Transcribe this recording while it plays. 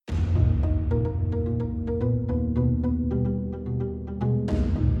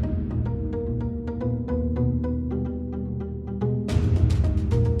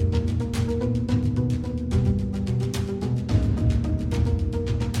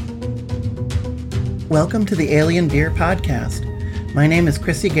Welcome to the Alien Beer Podcast. My name is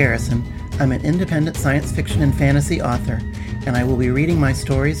Chrissy Garrison. I'm an independent science fiction and fantasy author, and I will be reading my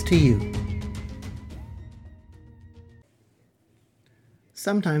stories to you.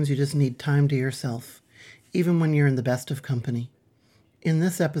 Sometimes you just need time to yourself, even when you're in the best of company. In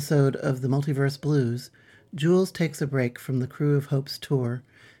this episode of The Multiverse Blues, Jules takes a break from the Crew of Hope's tour,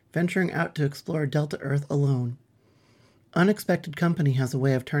 venturing out to explore Delta Earth alone. Unexpected company has a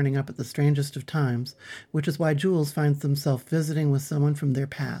way of turning up at the strangest of times, which is why Jules finds himself visiting with someone from their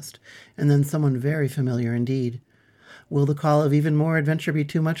past, and then someone very familiar indeed. Will the call of even more adventure be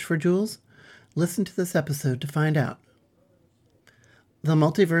too much for Jules? Listen to this episode to find out. The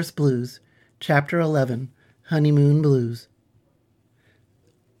Multiverse Blues, Chapter 11, Honeymoon Blues.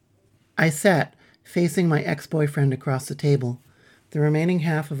 I sat, facing my ex-boyfriend across the table, the remaining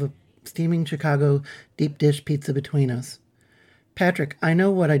half of a steaming Chicago deep dish pizza between us. Patrick, I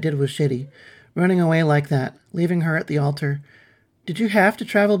know what I did was shitty. Running away like that, leaving her at the altar. Did you have to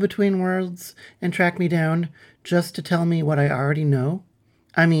travel between worlds and track me down just to tell me what I already know?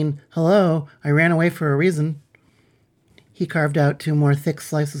 I mean, hello, I ran away for a reason. He carved out 2 more thick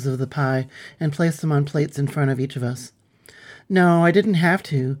slices of the pie and placed them on plates in front of each of us. No, I didn't have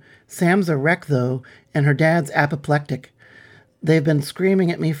to. Sam's a wreck, though, and her dad's apoplectic. They've been screaming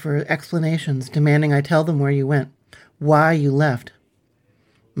at me for explanations, demanding I tell them where you went, why you left.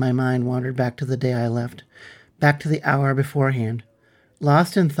 My mind wandered back to the day I left, back to the hour beforehand.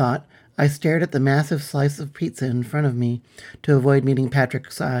 Lost in thought, I stared at the massive slice of pizza in front of me to avoid meeting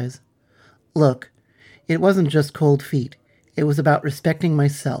Patrick's eyes. Look, it wasn't just cold feet. It was about respecting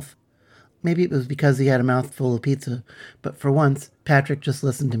myself. Maybe it was because he had a mouthful of pizza, but for once, Patrick just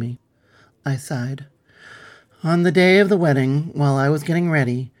listened to me. I sighed. On the day of the wedding, while I was getting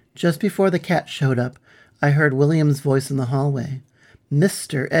ready, just before the cat showed up, I heard William's voice in the hallway.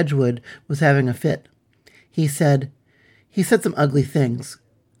 Mr. Edgewood was having a fit. He said some ugly things.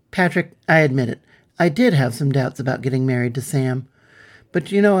 Patrick, I admit it, I did have some doubts about getting married to Sam.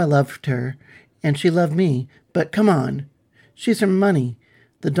 But you know I loved her, and she loved me. But come on. She's from money,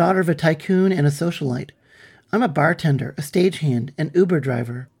 the daughter of a tycoon and a socialite. I'm a bartender, a stagehand, an Uber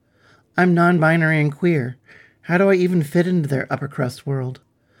driver. I'm non-binary and queer. How do I even fit into their upper-crust world?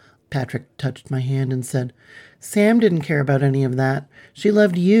 Patrick touched my hand and said, Sam didn't care about any of that. She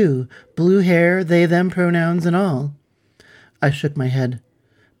loved you, blue hair, they, them pronouns and all. I shook my head,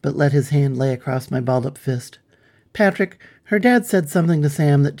 but let his hand lay across my balled-up fist. Patrick, her dad said something to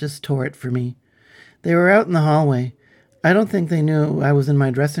Sam that just tore it for me. They were out in the hallway. I don't think they knew I was in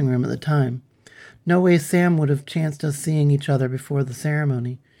my dressing room at the time. No way Sam would have chanced us seeing each other before the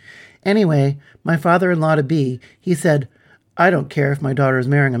ceremony. Anyway, my father-in-law-to-be, he said, I don't care if my daughter is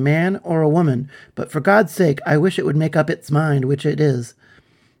marrying a man or a woman, but for God's sake, I wish it would make up its mind which it is.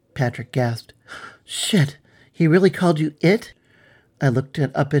 Patrick gasped. Shit, he really called you it? I looked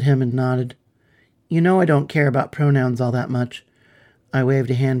up at him and nodded. You know I don't care about pronouns all that much. I waved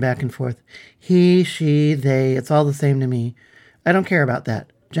a hand back and forth. He, she, they, it's all the same to me. I don't care about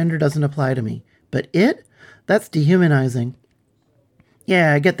that. Gender doesn't apply to me. But it? That's dehumanizing.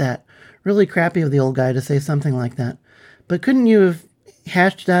 Yeah, I get that. Really crappy of the old guy to say something like that. But couldn't you have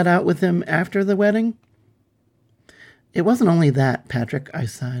hashed that out with him after the wedding? It wasn't only that, Patrick, I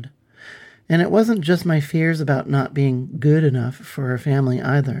sighed. And it wasn't just my fears about not being good enough for her family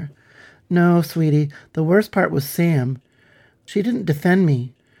either. No, sweetie, the worst part was Sam. She didn't defend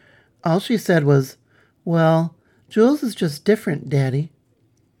me. All she said was, well, Jules is just different, Daddy.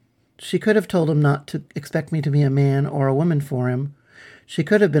 She could have told him not to expect me to be a man or a woman for him. She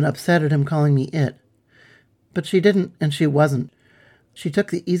could have been upset at him calling me it. But she didn't, and she wasn't. She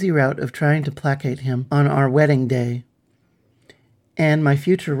took the easy route of trying to placate him on our wedding day. And my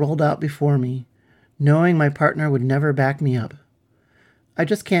future rolled out before me, knowing my partner would never back me up. I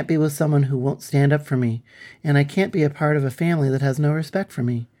just can't be with someone who won't stand up for me, and I can't be a part of a family that has no respect for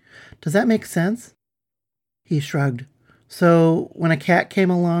me. Does that make sense? He shrugged. So, when a cat came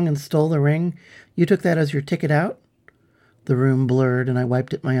along and stole the ring, you took that as your ticket out? The room blurred, and I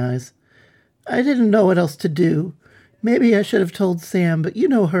wiped at my eyes. I didn't know what else to do. Maybe I should have told Sam, but you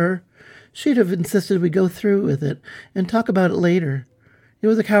know her. She'd have insisted we go through with it and talk about it later. It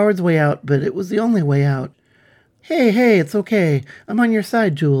was a coward's way out, but it was the only way out. Hey, it's okay. I'm on your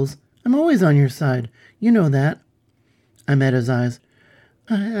side, Jules. I'm always on your side. You know that. I met his eyes.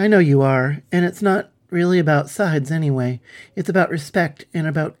 I know you are, and it's not really about sides anyway. It's about respect and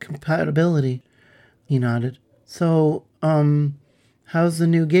about compatibility. He nodded. So, how's the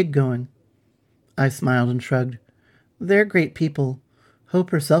new gig going? I smiled and shrugged. They're great people. Hope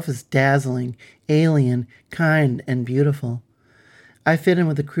herself is dazzling, alien, kind, and beautiful. I fit in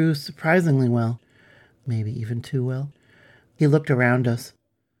with the crew surprisingly well. maybe even too well. He looked around us.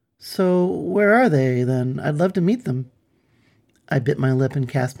 So where are they, then? I'd love to meet them. I bit my lip and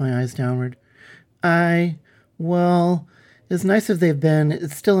cast my eyes downward. Well, as nice as they've been,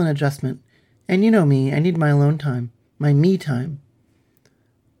 it's still an adjustment. And you know me, I need my alone time. My me time.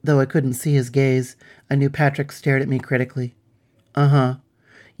 Though I couldn't see his gaze, I knew Patrick stared at me critically. Uh-huh.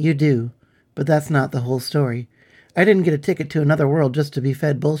 You do. But that's not the whole story. I didn't get a ticket to another world just to be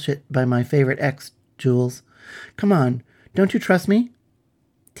fed bullshit by my favorite ex, Jules. Come on, don't you trust me?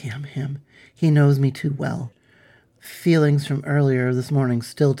 Damn him. He knows me too well. Feelings from earlier this morning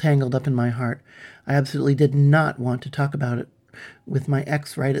still tangled up in my heart. I absolutely did not want to talk about it with my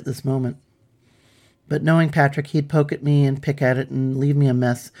ex right at this moment. But knowing Patrick, he'd poke at me and pick at it and leave me a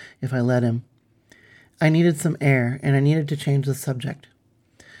mess if I let him. I needed some air, and I needed to change the subject.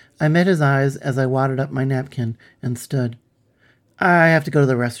 I met his eyes as I wadded up my napkin and stood. I have to go to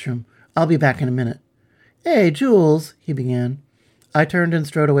the restroom. I'll be back in a minute. Hey, Jules, he began. I turned and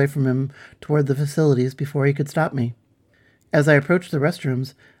strode away from him toward the facilities before he could stop me. As I approached the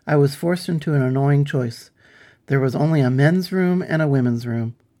restrooms, I was forced into an annoying choice. There was only a men's room and a women's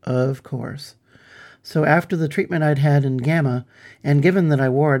room, of course. So after the treatment I'd had in Gamma, and given that I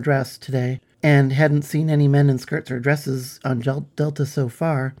wore a dress today, and hadn't seen any men in skirts or dresses on Delta so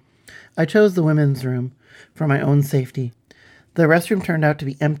far, I chose the women's room for my own safety. The restroom turned out to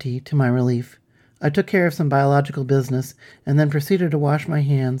be empty, to my relief. I took care of some biological business, and then proceeded to wash my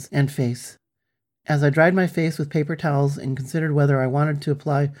hands and face. As I dried my face with paper towels and considered whether I wanted to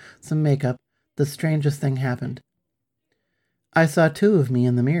apply some makeup, the strangest thing happened. I saw two of me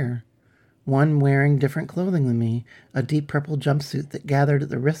in the mirror. One wearing different clothing than me, a deep purple jumpsuit that gathered at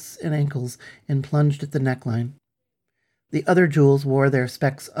the wrists and ankles and plunged at the neckline. The other Jules wore their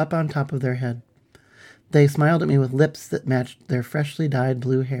specs up on top of their head. They smiled at me with lips that matched their freshly dyed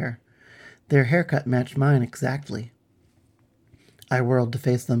blue hair. Their haircut matched mine exactly. I whirled to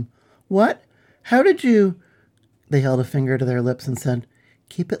face them. What? How did you... They held a finger to their lips and said,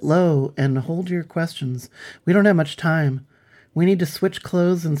 Keep it low and hold your questions. We don't have much time. We need to switch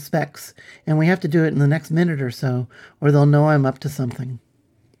clothes and specs, and we have to do it in the next minute or so, or they'll know I'm up to something.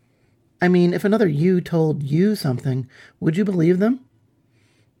 I mean, if another you told you something, would you believe them?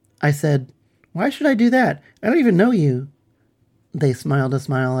 I said, Why should I do that? I don't even know you. They smiled a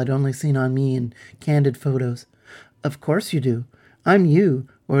smile I'd only seen on me in candid photos. Of course you do. I'm you,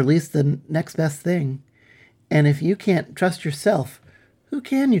 or at least the next best thing. And if you can't trust yourself, who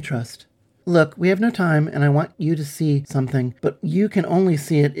can you trust? Look, we have no time, and I want you to see something, but you can only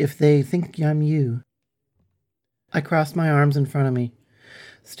see it if they think I'm you. I crossed my arms in front of me.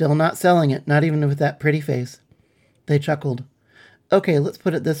 Still not selling it, not even with that pretty face. They chuckled. Okay, let's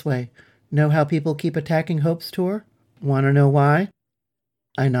put it this way. Know how people keep attacking Hope's tour? Want to know why?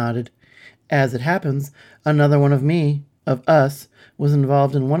 I nodded. As it happens, another one of us, was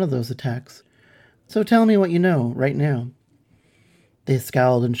involved in one of those attacks. So tell me what you know, right now. They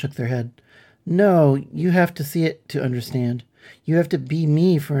scowled and shook their head. No, you have to see it to understand. You have to be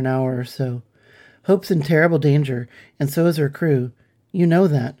me for an hour or so. Hope's in terrible danger, and so is her crew. You know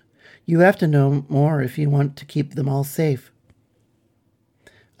that. You have to know more if you want to keep them all safe.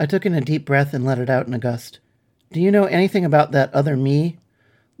 I took in a deep breath and let it out in a gust. Do you know anything about that other me?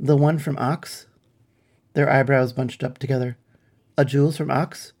 The one from Ox? Their eyebrows bunched up together. A Jules from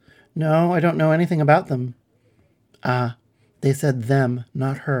Ox? No, I don't know anything about them. Ah, they said them,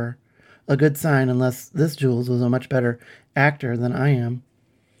 not her. A good sign, unless this Jules was a much better actor than I am.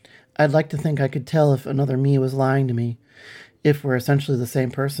 I'd like to think I could tell if another me was lying to me, if we're essentially the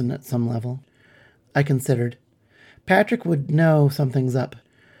same person at some level. I considered. Patrick would know something's up.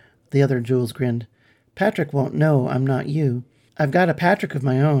 The other Jules grinned. Patrick won't know I'm not you. I've got a Patrick of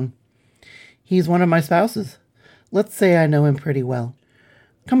my own. He's one of my spouses. Let's say I know him pretty well.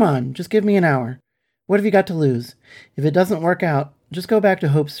 Come on, just give me an hour. What have you got to lose? If it doesn't work out, just go back to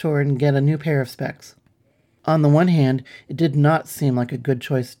Hope's tour and get a new pair of specs. On the one hand, it did not seem like a good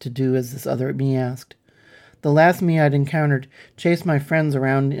choice to do as this other me asked. The last me I'd encountered chased my friends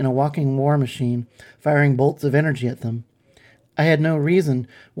around in a walking war machine, firing bolts of energy at them. I had no reason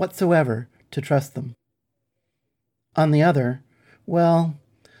whatsoever to trust them. On the other, well,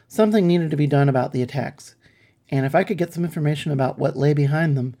 something needed to be done about the attacks, and if I could get some information about what lay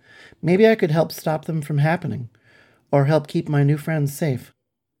behind them, maybe I could help stop them from happening, or help keep my new friends safe.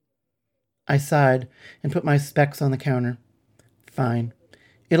 I sighed and put my specs on the counter. Fine.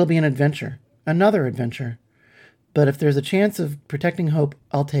 It'll be an adventure. Another adventure. But if there's a chance of protecting Hope,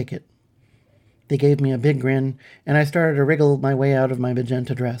 I'll take it. They gave me a big grin, and I started to wriggle my way out of my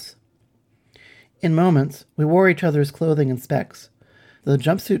magenta dress. In moments, we wore each other's clothing and specs. The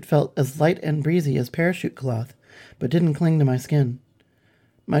jumpsuit felt as light and breezy as parachute cloth, but didn't cling to my skin.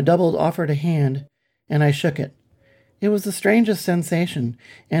 My double offered a hand, and I shook it. It was the strangest sensation,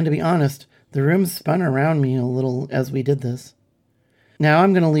 and to be honest, the room spun around me a little as we did this. Now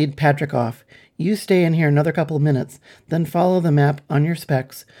I'm going to lead Patrick off. You stay in here another couple of minutes, then follow the map on your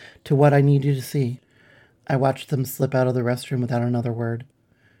specs to what I need you to see. I watched them slip out of the restroom without another word.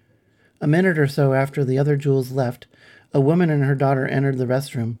 A minute or so after the other Jules left, a woman and her daughter entered the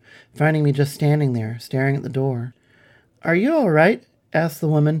restroom, finding me just standing there, staring at the door. "Are you all right?" asked the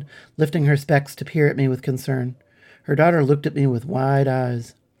woman, lifting her specs to peer at me with concern. Her daughter looked at me with wide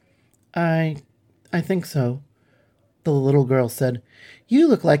eyes. I think so," the little girl said. "You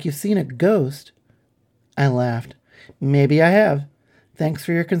look like you've seen a ghost." I laughed. "Maybe I have. Thanks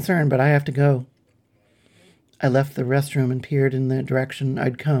for your concern, but I have to go." I left the restroom and peered in the direction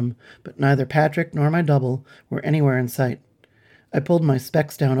I'd come, but neither Patrick nor my double were anywhere in sight. I pulled my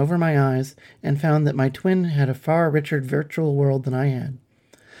specs down over my eyes and found that my twin had a far richer virtual world than I had.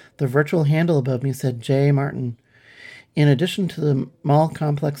 The virtual handle above me said J. Martin. In addition to the mall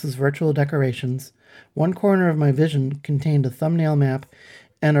complex's virtual decorations, one corner of my vision contained a thumbnail map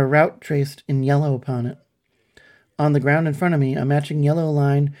and a route traced in yellow upon it. On the ground in front of me, a matching yellow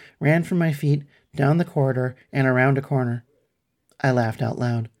line ran from my feet down the corridor and around a corner. I laughed out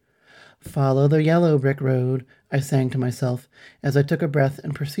loud. "Follow the yellow brick road," I sang to myself as I took a breath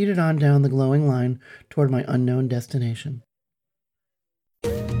and proceeded on down the glowing line toward my unknown destination.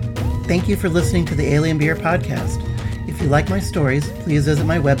 Thank you for listening to the Alien Beer Podcast. If you like my stories, please visit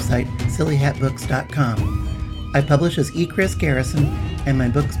my website, sillyhatbooks.com. I publish as E. Chris Garrison, and my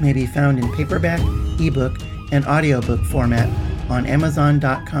books may be found in paperback, ebook, and audiobook format on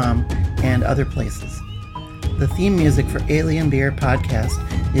Amazon.com and other places. The theme music for Alien Beer Podcast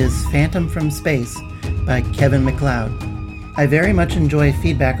is Phantom from Space by Kevin MacLeod. I very much enjoy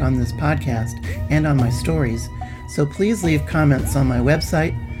feedback on this podcast and on my stories, so please leave comments on my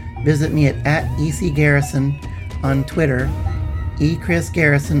website, visit me at @ECGarrison on Twitter,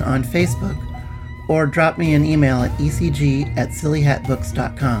 echrisgarrison on Facebook, or drop me an email at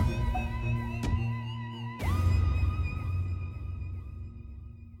ecg@sillyhatbooks.com.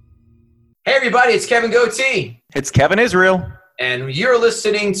 Hey everybody, it's Kevin Goatee. It's Kevin Israel. And you're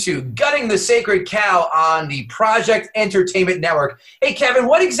listening to Gutting the Sacred Cow on the Project Entertainment Network. Hey Kevin,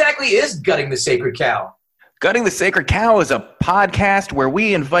 what exactly is Gutting the Sacred Cow? Gutting the Sacred Cow is a podcast where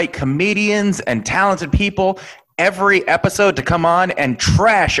we invite comedians and talented people every episode to come on and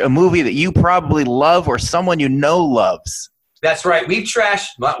trash a movie that you probably love or someone you know loves. That's right.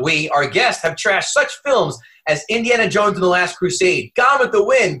 Our guests have trashed such films as Indiana Jones and the Last Crusade, Gone with the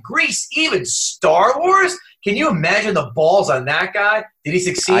Wind, Grease, even Star Wars. Can you imagine the balls on that guy? Did he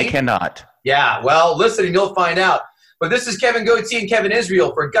succeed? I cannot. Yeah, well, listen and you'll find out. But this is Kevin Goatee and Kevin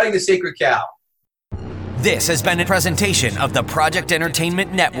Israel for Gutting the Sacred Cow. This has been a presentation of the Project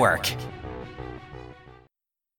Entertainment Network.